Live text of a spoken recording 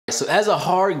So as a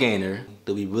hard gainer,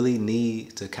 do we really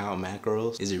need to count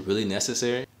macros? Is it really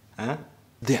necessary? Huh?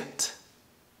 That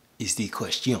is the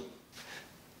question.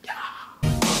 Yeah.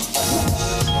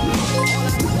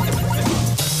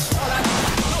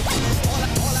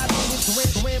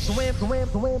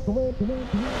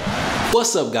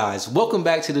 What's up, guys? Welcome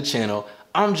back to the channel.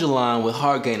 I'm Jelon with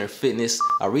Hardgainer Fitness.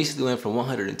 I recently went from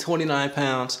 129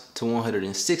 pounds to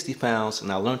 160 pounds, and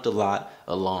I learned a lot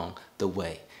along the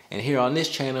way. And here on this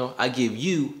channel, I give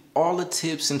you all the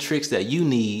tips and tricks that you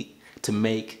need to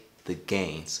make the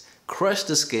gains, crush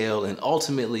the scale, and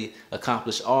ultimately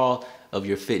accomplish all of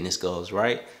your fitness goals,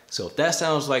 right? So if that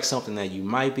sounds like something that you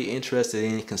might be interested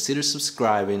in, consider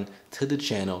subscribing to the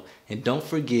channel, and don't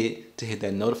forget to hit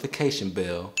that notification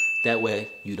bell. That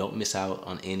way you don't miss out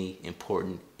on any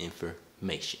important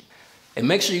information. And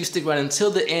make sure you stick right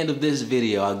until the end of this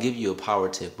video. I'll give you a power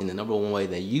tip and the number one way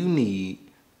that you need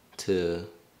to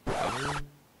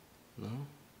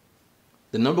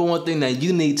the number one thing that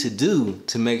you need to do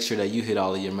to make sure that you hit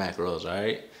all of your macros, all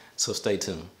right? So stay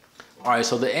tuned. All right,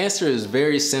 so the answer is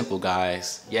very simple,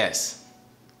 guys. Yes,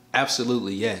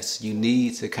 absolutely yes. You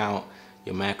need to count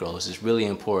your macros. It's really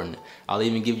important. I'll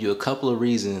even give you a couple of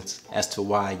reasons as to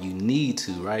why you need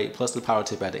to, right? Plus the power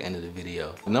tip at the end of the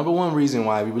video. The number one reason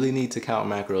why we really need to count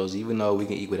macros, even though we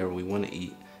can eat whatever we want to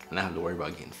eat and not have to worry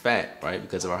about getting fat, right?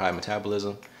 Because of our high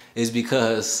metabolism, is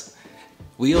because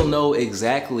we'll know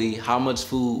exactly how much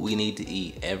food we need to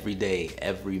eat every day,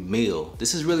 every meal.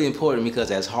 This is really important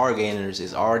because as hard gainers,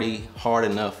 it's already hard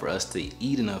enough for us to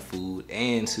eat enough food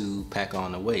and to pack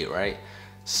on the weight, right?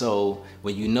 So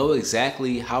when you know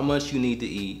exactly how much you need to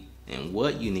eat and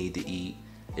what you need to eat,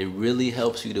 it really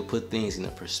helps you to put things in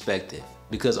a perspective.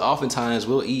 Because oftentimes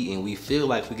we'll eat and we feel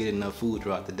like we get enough food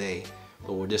throughout the day,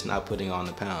 but we're just not putting on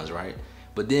the pounds, right?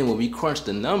 But then when we crunch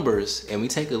the numbers and we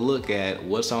take a look at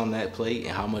what's on that plate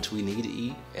and how much we need to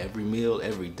eat every meal,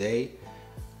 every day,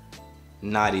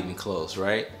 not even close,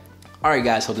 right? All right,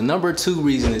 guys, so the number two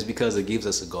reason is because it gives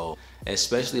us a goal,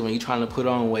 especially when you're trying to put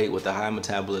on weight with a high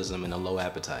metabolism and a low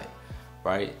appetite,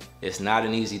 right? It's not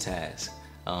an easy task.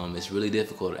 It's really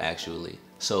difficult, actually.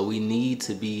 So we need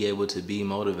to be able to be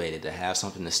motivated, to have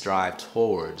something to strive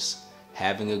towards.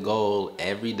 Having a goal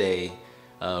every day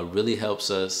really helps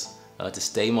us to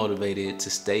stay motivated, to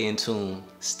stay in tune,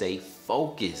 stay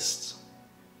focused,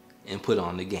 and put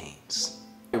on the gains.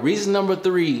 Reason number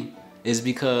three is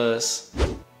because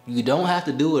you don't have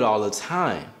to do it all the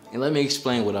time. And let me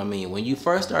explain what I mean. When you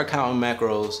first start counting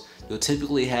macros, you'll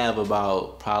typically have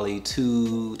about probably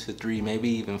 2 to 3, maybe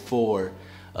even 4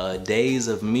 days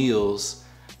of meals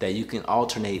that you can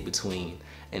alternate between.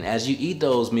 And as you eat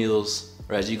those meals,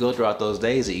 or as you go throughout those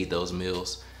days to eat those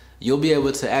meals, you'll be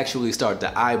able to actually start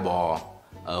to eyeball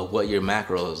what your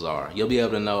macros are. You'll be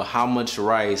able to know how much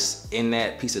rice in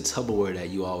that piece of Tupperware that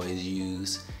you always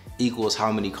use equals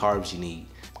how many carbs you need.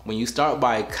 When you start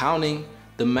by counting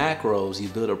the macros, you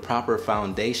build a proper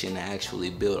foundation to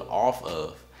actually build off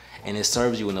of, and it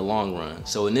serves you in the long run.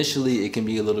 So initially it can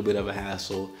be a little bit of a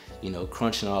hassle, you know,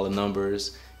 crunching all the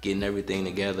numbers, getting everything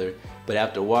together. But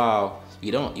after a while,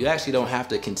 you actually don't have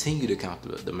to continue to count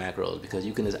the macros because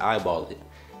you can just eyeball it.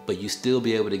 But you still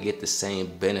be able to get the same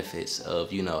benefits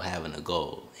of, you know, having a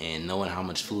goal and knowing how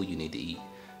much food you need to eat,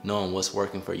 knowing what's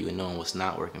working for you and knowing what's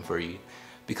not working for you.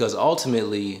 Because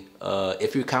ultimately,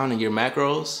 if you're counting your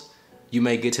macros, you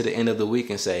may get to the end of the week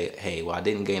and say, hey, well, I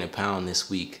didn't gain a pound this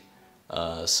week,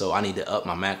 so I need to up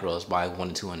my macros by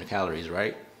 100 to 200 calories,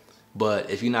 right?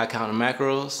 But if you're not counting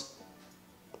macros,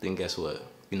 then guess what?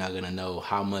 You're not gonna know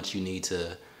how much you need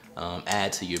to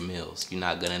add to your meals. You're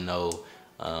not gonna know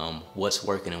what's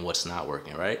working and what's not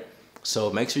working, right? So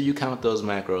make sure you count those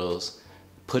macros,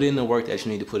 put in the work that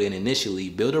you need to put in initially,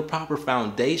 build a proper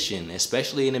foundation,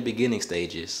 especially in the beginning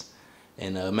stages,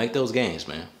 and make those gains,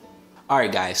 man. All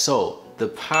right, guys, so the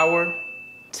power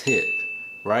tip,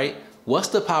 right? What's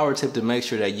the power tip to make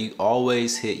sure that you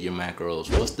always hit your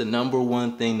macros? What's the number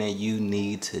one thing that you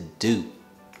need to do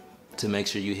to make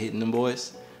sure you're hitting them,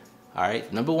 boys? All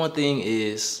right, number one thing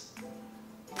is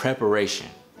preparation.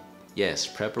 Yes,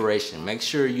 preparation. Make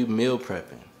sure you meal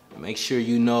prepping. Make sure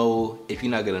you know, if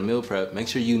you're not gonna meal prep, make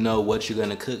sure you know what you're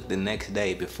gonna cook the next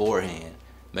day beforehand.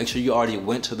 Make sure you already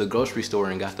went to the grocery store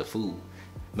and got the food.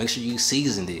 Make sure you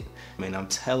seasoned it. Man, I'm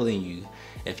telling you,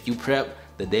 if you prep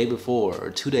the day before or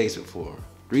 2 days before,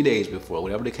 3 days before,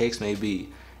 whatever the case may be,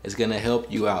 it's gonna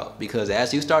help you out. Because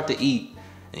as you start to eat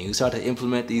and you start to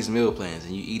implement these meal plans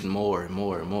and you eat more and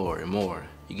more and more and more,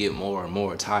 you get more and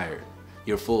more tired.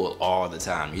 You're full all the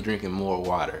time. You're drinking more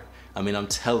water. I mean, I'm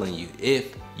telling you,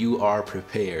 if you are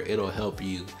prepared, it'll help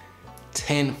you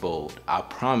tenfold. I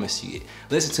promise you.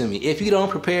 Listen to me. If you don't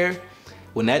prepare,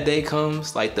 when that day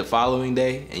comes, like the following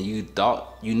day, and you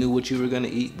thought you knew what you were gonna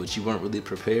eat, but you weren't really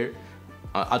prepared,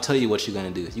 I'll tell you what you're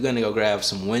gonna do. You're gonna go grab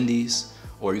some Wendy's,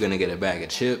 or you're gonna get a bag of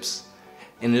chips.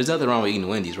 And there's nothing wrong with eating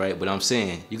Wendy's, right? But I'm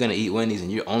saying you're gonna eat Wendy's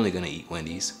and you're only gonna eat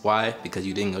Wendy's. Why? Because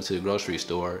you didn't go to the grocery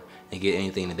store and get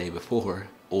anything the day before,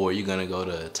 or you're gonna go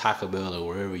to Taco Bell or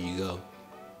wherever you go.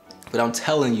 But I'm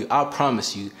telling you, I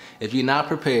promise you, if you're not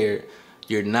prepared,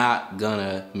 you're not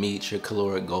gonna meet your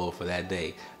caloric goal for that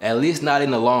day. At least not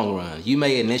in the long run. You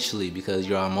may initially because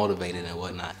you're all motivated and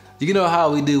whatnot. You know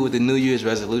how we do with the New Year's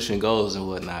resolution goals and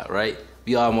whatnot, right?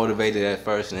 We all motivated at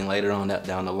first, and then later on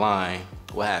down the line,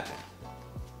 what happened?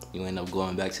 You end up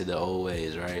going back to the old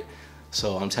ways, right?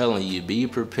 So I'm telling you, be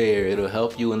prepared. It'll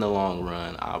help you in the long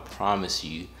run. I promise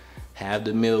you. Have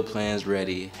the meal plans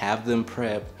ready, have them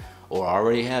prepped, or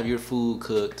already have your food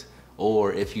cooked.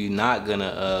 Or if you're not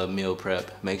gonna meal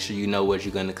prep, make sure you know what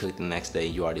you're gonna cook the next day.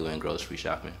 You already went grocery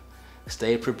shopping.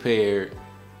 Stay prepared,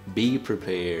 be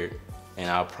prepared, and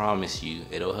I promise you,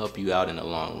 it'll help you out in the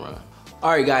long run.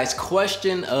 All right, guys,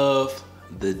 question of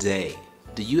the day.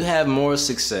 Do you have more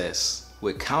success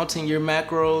with counting your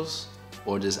macros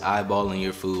or just eyeballing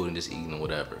your food and just eating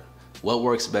whatever? What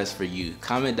works best for you?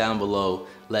 Comment down below.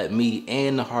 Let me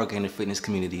and the Hardgainer Fitness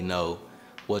community know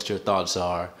what your thoughts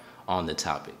are on the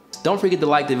topic. Don't forget to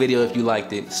like the video if you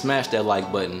liked it, smash that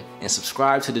like button, and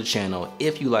subscribe to the channel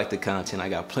if you like the content. I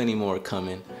got plenty more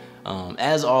coming.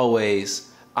 As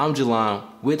always, I'm Jelon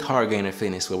with Hardgainer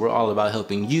Fitness, where we're all about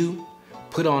helping you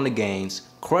put on the gains,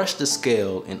 crush the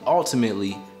scale, and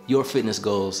ultimately your fitness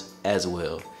goals as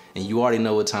well. And you already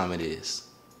know what time it is.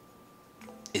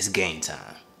 It's game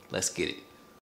time. Let's get it.